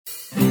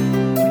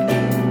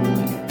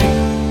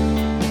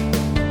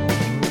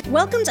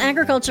Welcome to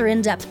Agriculture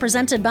In Depth,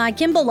 presented by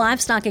Kimball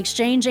Livestock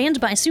Exchange and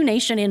by Sioux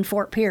Nation in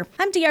Fort Pierre.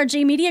 I'm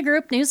DRG Media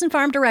Group News and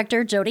Farm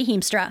Director Jody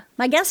Heemstra.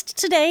 My guest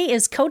today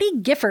is Cody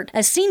Gifford,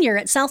 a senior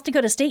at South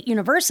Dakota State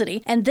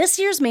University and this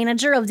year's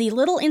manager of the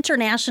Little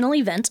International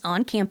event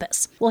on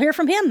campus. We'll hear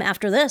from him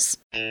after this.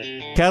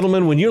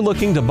 Cattlemen, when you're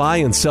looking to buy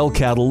and sell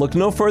cattle, look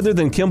no further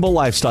than Kimball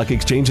Livestock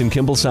Exchange in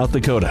Kimball, South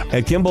Dakota.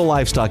 At Kimball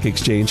Livestock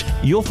Exchange,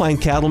 you'll find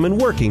cattlemen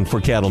working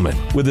for cattlemen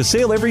with a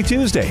sale every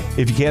Tuesday.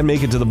 If you can't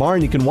make it to the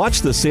barn, you can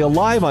watch the sale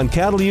live on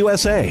Cattle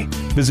USA.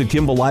 Visit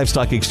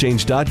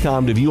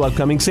KimballLivestockExchange.com to view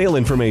upcoming sale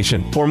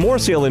information. For more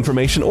sale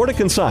information or to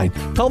consign,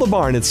 call the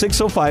barn at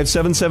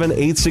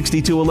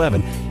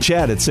 605-778-6211,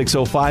 Chad at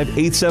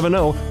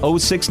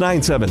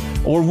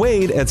 605-870-0697, or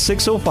Wade at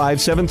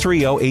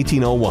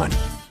 605-730-1801.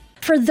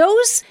 For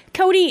those,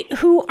 Cody,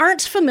 who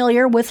aren't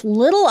familiar with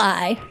Little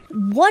I,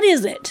 what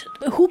is it?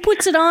 Who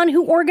puts it on?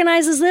 Who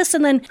organizes this?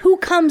 And then who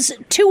comes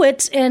to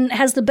it and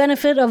has the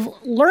benefit of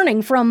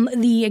learning from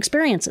the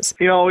experiences?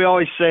 You know, we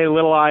always say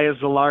Little I is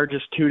the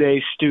largest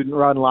two-day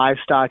student-run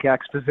livestock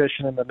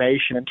exposition in the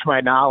nation, and to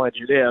my knowledge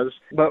it is.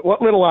 But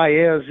what Little I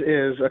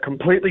is a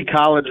completely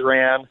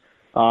college-ran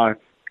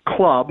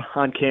club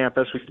on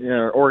campus,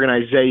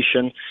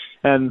 organization,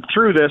 and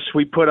through this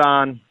we put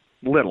on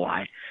Little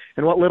I.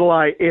 And what Little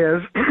I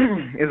is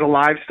a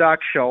livestock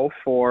show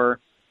for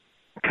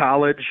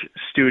college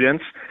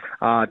students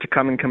to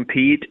come and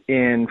compete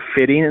in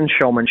fitting and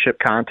showmanship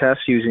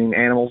contests using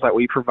animals that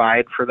we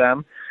provide for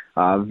them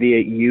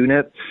via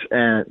units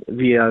and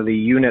via the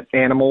unit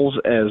animals,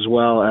 as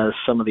well as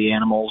some of the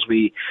animals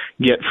we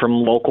get from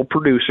local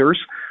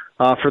producers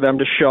for them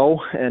to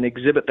show and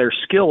exhibit their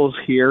skills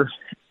here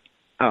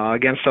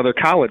against other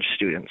college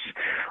students.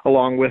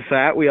 Along with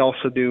that, we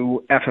also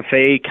do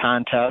FFA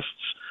contests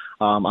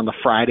on the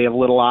Friday of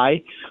Little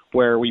I,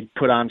 where we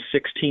put on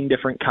 16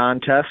 different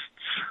contests.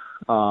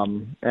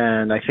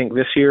 And I think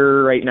this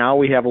year, right now,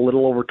 we have a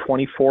little over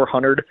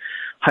 2,400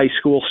 high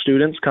school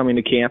students coming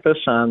to campus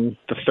on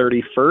the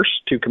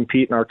 31st to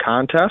compete in our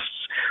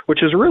contests,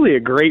 which is really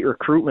a great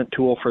recruitment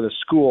tool for the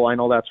school. I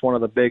know that's one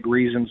of the big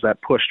reasons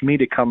that pushed me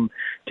to come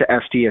to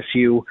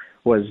SDSU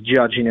was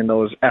judging in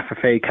those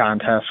FFA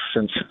contests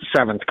since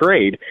 7th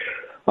grade.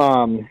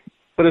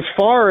 But as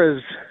far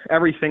as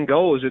everything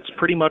goes, it's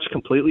pretty much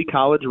completely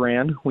college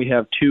ran. We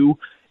have 2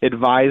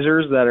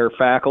 advisors that are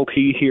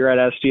faculty here at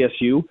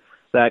SDSU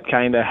that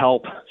kind of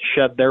help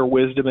shed their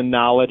wisdom and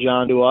knowledge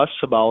onto us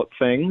about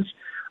things.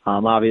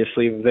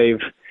 Obviously,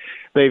 they've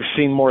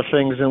seen more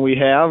things than we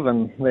have,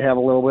 and they have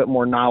a little bit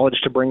more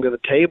knowledge to bring to the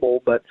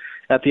table. But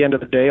at the end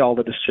of the day, all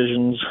the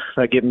decisions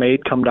that get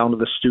made come down to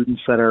the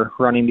students that are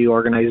running the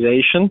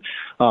organization.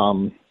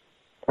 And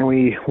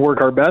we work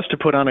our best to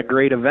put on a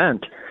great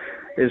event.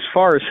 As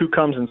far as who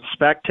comes and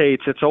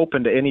spectates, it's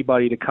open to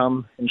anybody to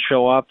come and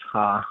show up,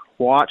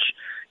 watch.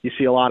 You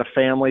see a lot of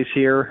families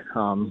here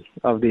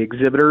of the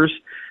exhibitors,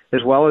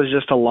 as well as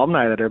just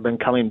alumni that have been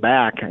coming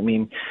back. I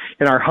mean,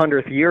 in our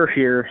 100th year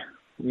here,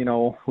 you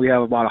know, we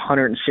have about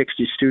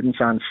 160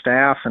 students on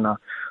staff and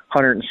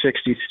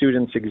 160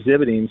 students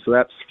exhibiting. So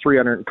that's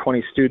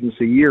 320 students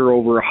a year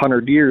over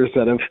 100 years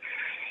that have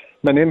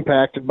been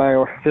impacted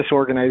by this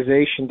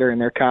organization during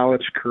their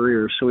college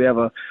careers. So we have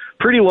a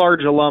pretty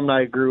large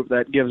alumni group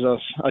that gives us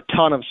a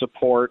ton of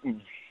support.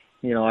 And,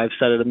 you know, I've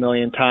said it a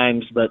million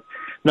times, but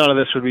none of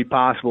this would be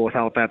possible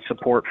without that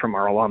support from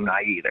our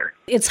alumni either.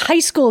 It's high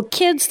school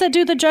kids that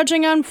do the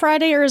judging on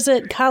Friday, or is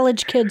it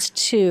college kids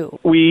too?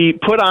 We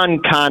put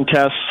on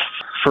contests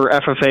for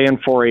FFA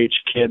and 4-H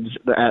kids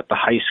at the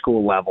high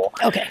school level.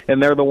 Okay.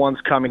 And they're the ones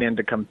coming in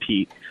to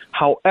compete.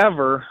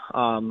 However,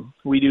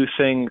 we do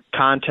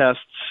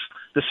contests,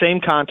 the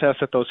same contest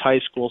that those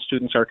high school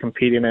students are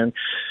competing in.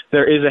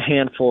 There is a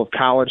handful of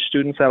college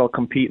students that will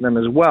compete in them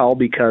as well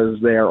because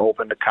they are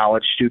open to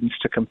college students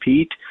to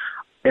compete.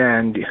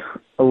 And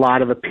a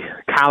lot of the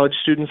college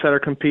students that are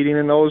competing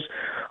in those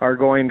are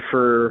going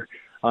for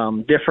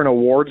different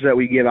awards that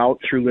we give out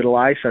through Little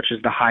I, such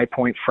as the High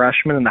Point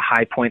Freshman and the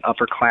High Point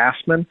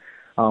Upperclassmen,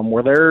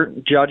 where they're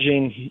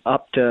judging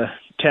up to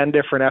 10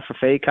 different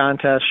FFA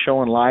contests,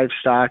 showing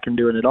livestock and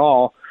doing it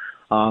all,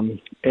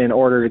 in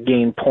order to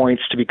gain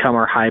points to become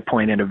our high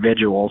point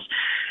individuals.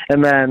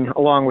 And then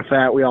along with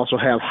that, we also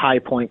have high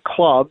point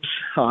clubs,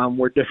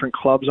 where different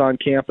clubs on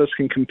campus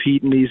can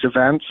compete in these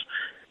events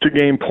to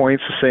gain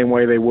points the same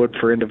way they would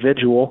for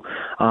individual,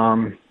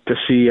 to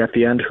see at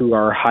the end who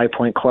our high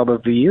point club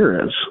of the year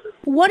is.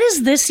 What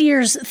is this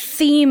year's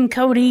theme,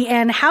 Cody,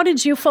 and how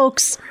did you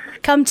folks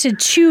come to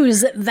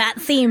choose that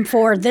theme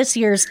for this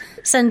year's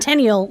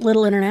Centennial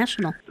Little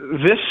International?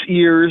 This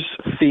year's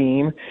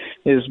theme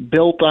is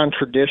built on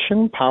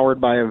tradition, powered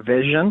by a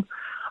vision.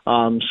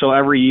 So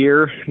every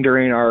year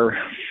during our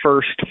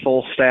first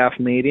full staff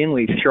meeting,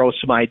 we throw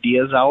some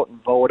ideas out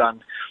and vote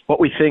on what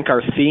we think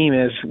our theme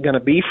is going to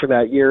be for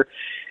that year.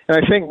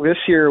 And I think this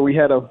year we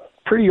had a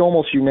pretty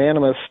almost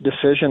unanimous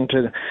decision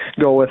to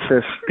go with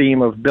this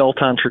theme of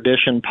built on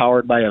tradition,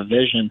 powered by a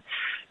vision.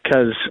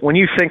 because when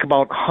you think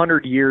about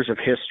 100 years of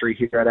history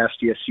here at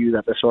SDSU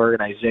that this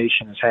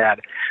organization has had,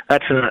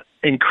 that's an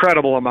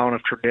incredible amount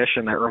of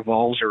tradition that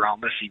revolves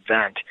around this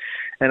event.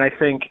 And I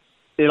think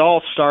it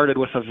all started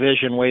with a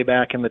vision way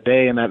back in the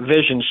day, and that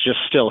vision's just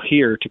still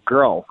here to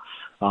grow.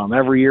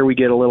 Every year we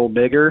get a little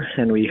bigger,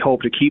 and we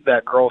hope to keep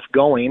that growth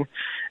going.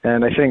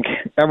 And I think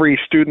every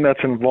student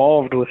that's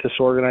involved with this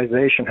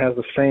organization has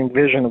the same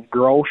vision of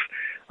growth,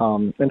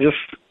 and just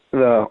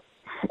the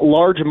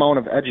large amount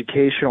of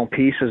educational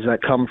pieces that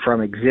come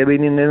from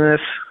exhibiting in this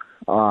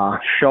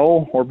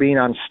show or being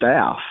on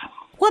staff.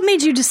 What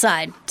made you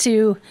decide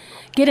to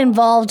get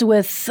involved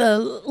with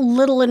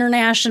Little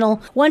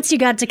International once you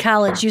got to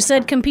college? You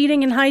said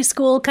competing in high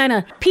school kind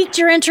of piqued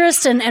your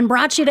interest and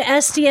brought you to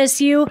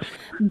SDSU.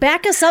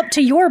 Back us up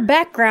to your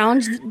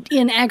background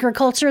in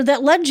agriculture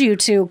that led you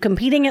to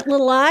competing at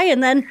Little I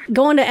and then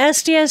going to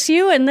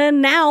SDSU and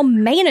then now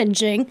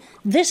managing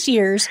this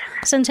year's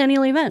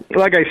centennial event.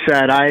 Like I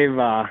said,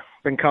 I've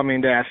been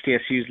coming to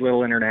SDSU's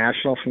Little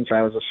International since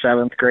I was a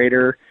 7th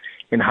grader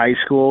in high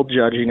school,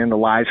 judging in the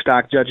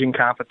livestock judging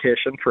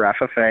competition for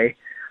FFA.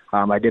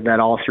 I did that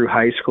all through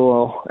high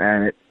school,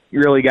 and it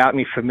really got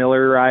me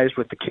familiarized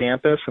with the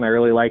campus, and I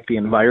really like the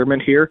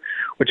environment here,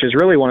 which is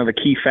really one of the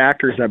key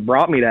factors that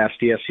brought me to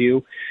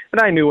SDSU.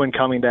 And I knew when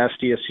coming to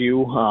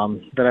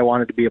SDSU that I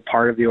wanted to be a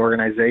part of the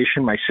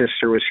organization. My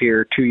sister was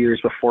here 2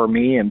 years before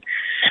me, and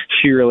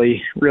she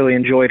really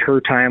enjoyed her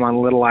time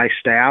on Little I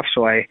staff,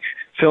 so I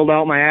filled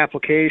out my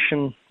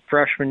application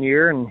freshman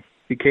year and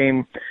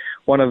became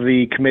one of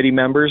the committee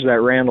members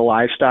that ran the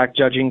livestock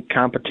judging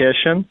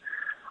competition.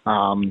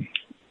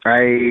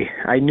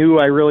 I knew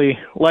I really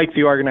liked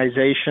the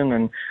organization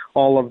and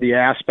all of the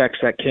aspects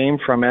that came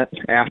from it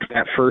after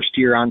that first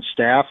year on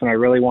staff, and I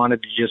really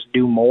wanted to just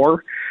do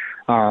more.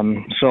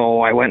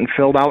 So I went and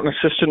filled out an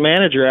assistant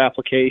manager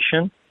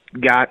application,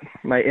 got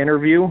my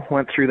interview,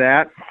 went through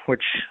that,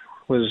 which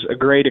was a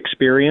great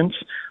experience.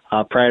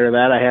 Prior to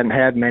that, I hadn't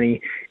had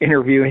many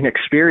interviewing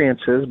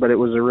experiences, but it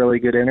was a really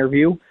good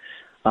interview.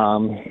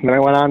 Then I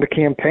went on to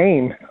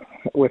campaign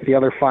with the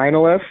other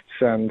finalists,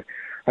 and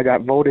I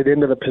got voted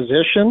into the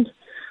position.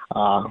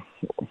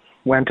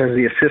 Went as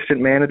the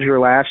assistant manager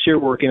last year,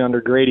 working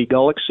under Grady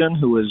Gullickson,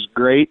 who was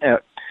great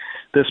at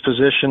this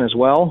position as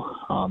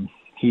well.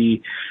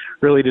 He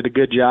really did a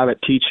good job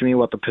at teaching me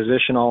what the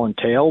position all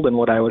entailed and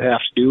what I would have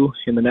to do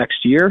in the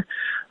next year.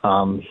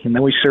 And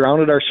then we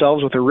surrounded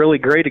ourselves with a really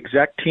great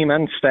exec team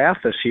and staff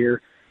this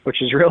year, which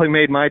has really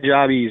made my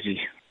job easy.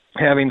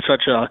 Having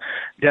such a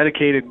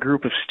dedicated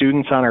group of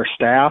students on our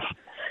staff,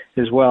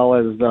 as well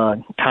as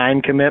the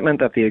time commitment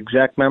that the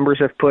exec members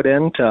have put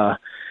into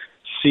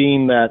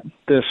seeing that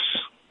this,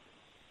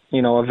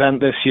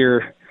 event this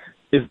year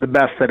is the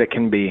best that it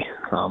can be.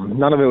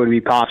 None of it would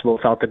be possible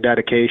without the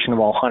dedication of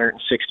all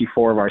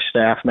 164 of our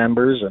staff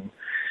members, and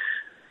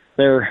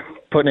they're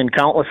putting in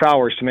countless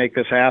hours to make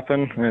this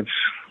happen. And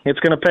it's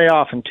going to pay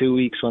off in 2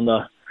 weeks when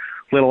the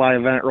Little I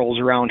event rolls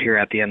around here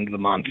at the end of the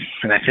month.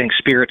 And I think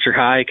spirits are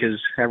high because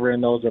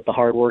everyone knows that the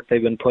hard work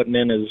they've been putting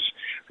in is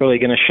really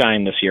going to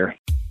shine this year.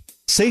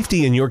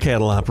 Safety in your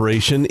cattle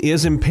operation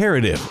is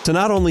imperative to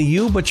not only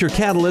you, but your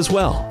cattle as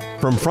well.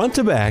 From front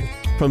to back,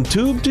 from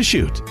tube to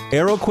chute,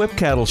 Aero-Equip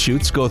cattle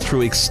chutes go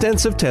through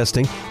extensive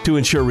testing to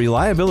ensure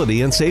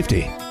reliability and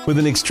safety. With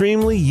an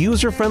extremely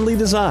user-friendly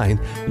design,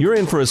 you're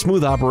in for a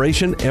smooth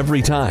operation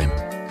every time.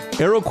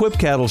 Aero-Equip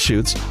cattle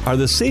chutes are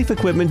the safe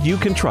equipment you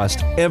can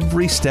trust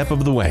every step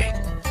of the way.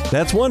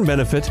 That's one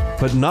benefit,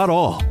 but not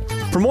all.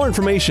 For more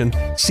information,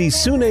 see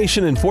Sioux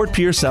Nation in Fort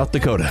Pierce, South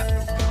Dakota.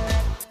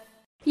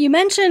 You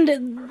mentioned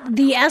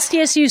the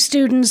SDSU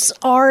students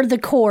are the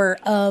core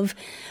of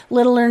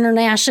Little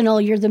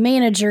International. You're the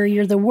manager,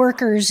 you're the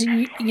workers,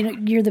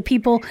 you're the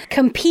people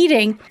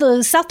competing.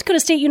 The South Dakota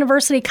State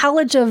University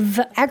College of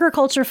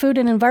Agriculture, Food,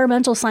 and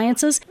Environmental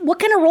Sciences, what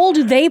kind of role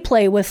do they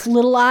play with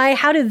Little I?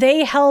 How do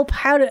they help?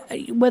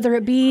 Whether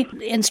it be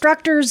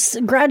instructors,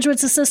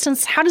 graduates,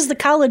 assistants, how does the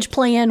college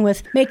play in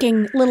with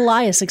making Little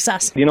I a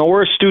success?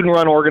 We're a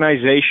student-run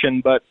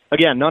organization, but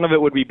again, none of it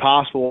would be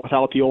possible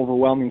without the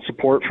overwhelming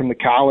support from the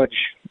College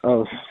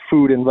of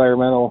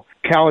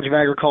College of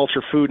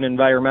Agriculture, Food, and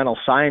Environmental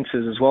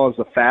Sciences, as well as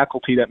the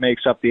faculty that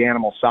makes up the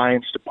Animal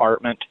Science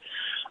Department.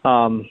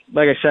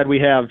 Like I said, we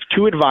have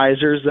 2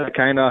 advisors that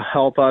kind of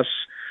help us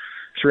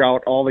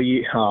throughout all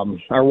the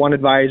our one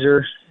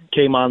advisor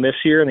came on this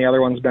year, and the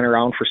other one's been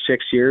around for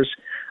 6 years.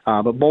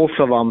 But both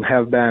of them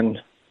have been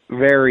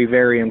very,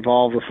 very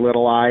involved with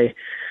Little I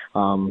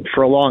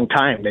for a long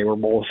time. They were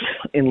both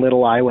in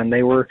Little I when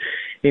they were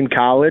in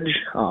college.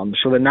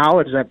 So the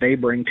knowledge that they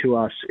bring to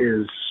us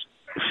is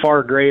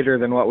far greater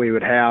than what we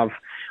would have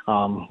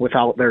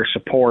without their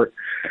support.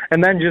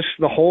 And then just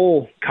the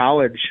whole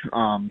college,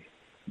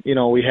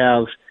 we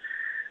have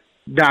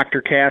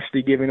Dr.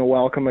 Cassidy giving a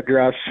welcome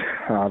address,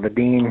 the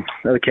dean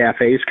of the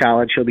Cafes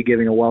College. He'll be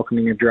giving a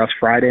welcoming address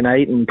Friday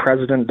night, and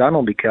President Dunn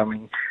will be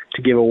coming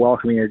to give a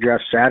welcoming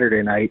address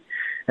Saturday night.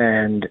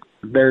 And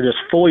they're just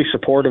fully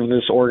supportive of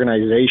this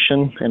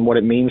organization and what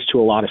it means to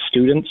a lot of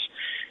students.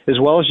 as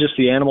well as just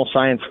the animal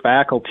science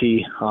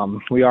faculty.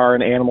 We are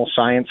an animal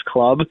science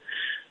club,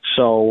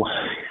 so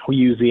we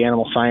use the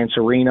animal science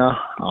arena,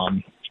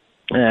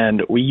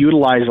 and we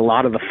utilize a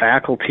lot of the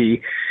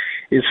faculty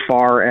as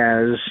far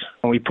as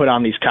when we put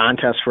on these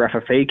contests for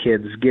FFA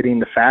kids, getting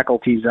the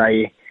faculty's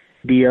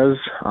ideas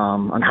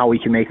on how we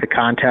can make the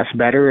contest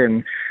better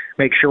and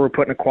make sure we're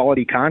putting a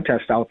quality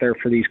contest out there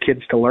for these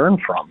kids to learn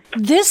from.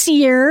 This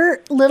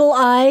year, Little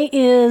I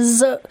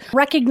is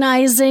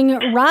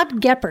recognizing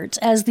Rod Geppert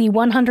as the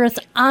 100th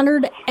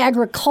Honored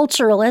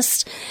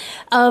Agriculturalist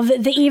of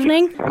the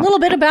evening. A little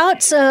bit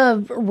about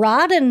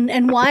Rod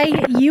and why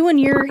you and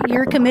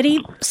your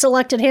committee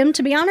selected him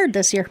to be honored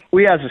this year.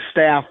 We as a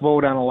staff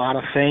vote on a lot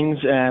of things,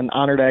 and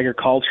Honored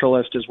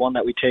Agriculturalist is one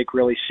that we take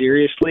really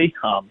seriously.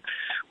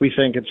 We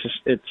think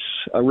it's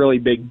a really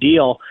big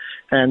deal.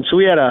 And so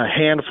we had a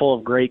handful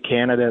of great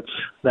candidates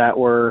that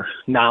were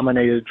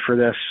nominated for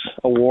this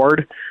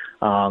award.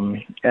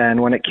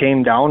 And when it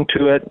came down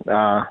to it,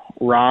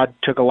 Rod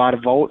took a lot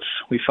of votes.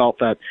 We felt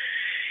that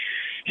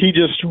he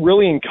just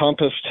really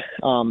encompassed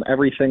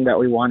everything that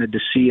we wanted to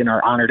see in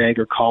our honored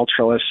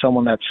agriculturalist,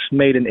 someone that's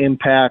made an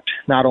impact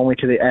not only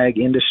to the ag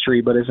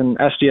industry, but as an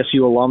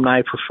SDSU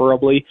alumni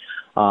preferably,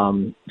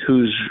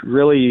 who's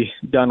really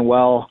done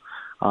well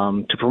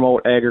to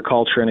promote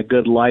agriculture in a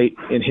good light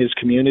in his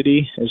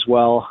community, as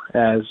well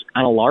as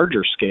on a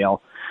larger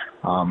scale.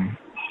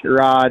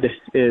 Rod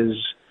is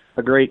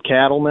a great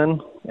cattleman,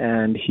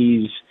 and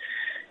he's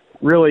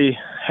really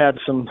had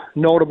some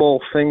notable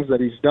things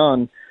that he's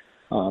done,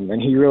 and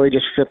he really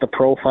just fit the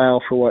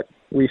profile for what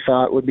we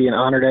thought would be an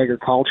honored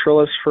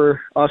agriculturalist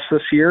for us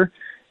this year,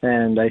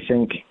 and I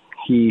think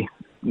he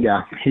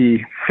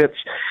fits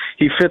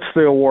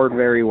the award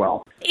very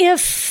well.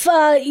 If,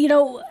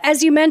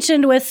 as you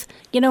mentioned with,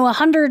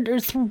 100 or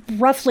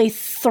roughly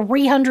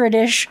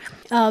 300-ish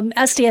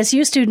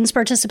SDSU students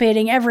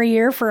participating every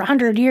year for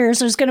 100 years,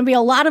 there's going to be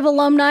a lot of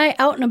alumni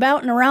out and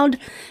about and around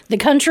the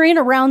country and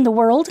around the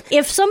world.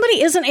 If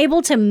somebody isn't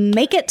able to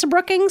make it to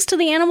Brookings to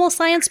the Animal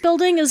Science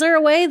Building, is there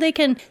a way they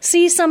can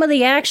see some of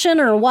the action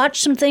or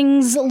watch some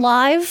things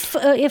live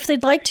if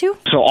they'd like to?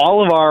 So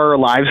all of our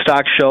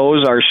livestock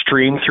shows are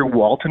streamed through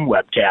Walton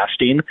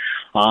Webcasting.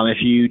 If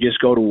you just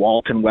go to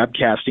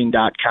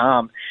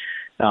waltonwebcasting.com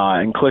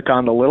and click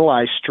on the Little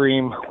I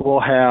stream, we'll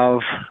have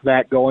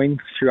that going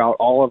throughout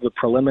all of the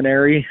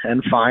preliminary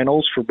and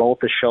finals for both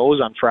the shows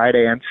on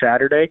Friday and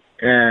Saturday.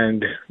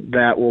 And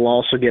that will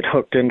also get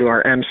hooked into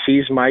our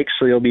MC's mic,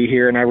 so you'll be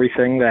hearing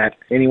everything that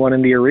anyone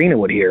in the arena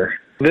would hear.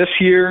 This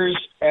year's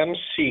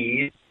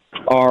MCs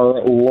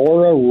are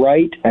Laura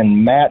Wright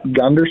and Matt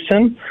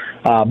Gunderson.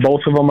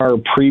 Both of them are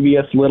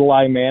previous Little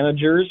I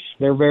managers.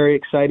 They're very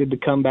excited to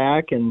come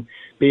back and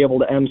be able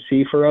to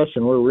MC for us,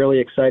 and we're really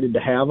excited to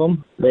have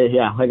them.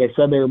 Like I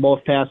said, they were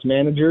both past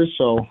managers,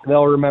 so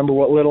they'll remember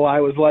what Little I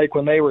was like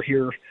when they were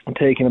here and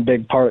taking a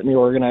big part in the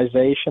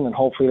organization, and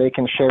hopefully they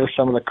can share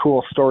some of the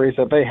cool stories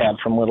that they had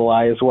from Little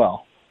I as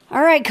well.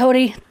 All right,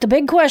 Cody, the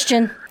big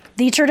question.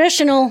 The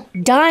traditional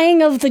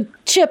dyeing of the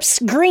chips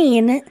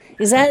green,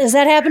 is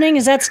that happening?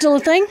 Is that still a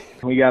thing?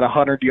 We got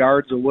 100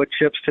 yards of wood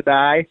chips to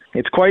dye.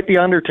 It's quite the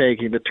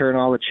undertaking to turn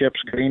all the chips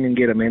green and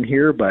get them in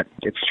here, but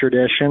it's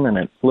tradition and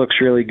it looks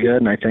really good,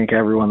 and I think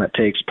everyone that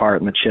takes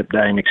part in the chip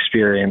dyeing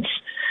experience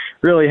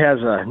really has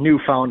a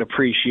newfound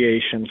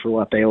appreciation for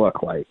what they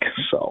look like.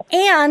 So,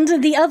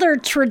 and the other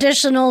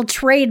traditional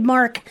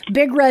trademark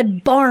Big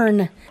Red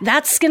Barn,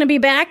 that's going to be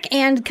back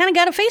and kind of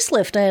got a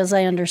facelift, as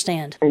I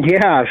understand.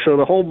 Yeah, so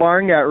the whole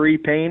barn got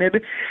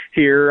repainted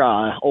here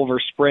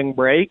over spring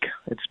break.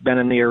 It's been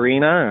in the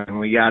arena, and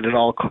we got it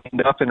all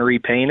cleaned up and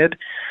repainted.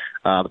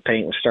 The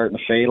paint was starting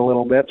to fade a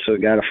little bit, so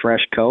it got a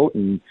fresh coat,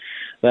 and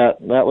that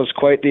was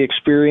quite the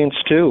experience,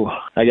 too.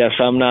 I guess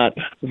I'm not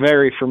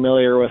very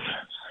familiar with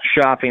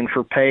shopping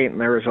for paint,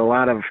 and there was a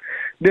lot of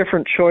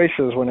different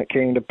choices when it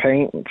came to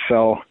paint,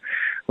 so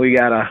we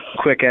got a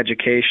quick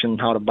education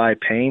how to buy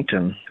paint,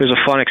 and it was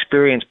a fun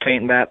experience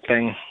painting that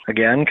thing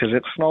again because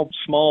it's no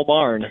small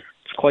barn.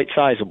 It's quite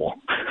sizable.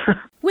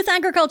 With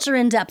Agriculture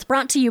in Depth,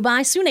 brought to you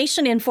by Sioux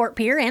Nation in Fort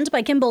Pierre and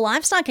by Kimball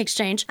Livestock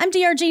Exchange, I'm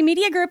DRG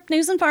Media Group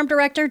News and Farm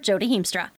Director Jody Heemstra.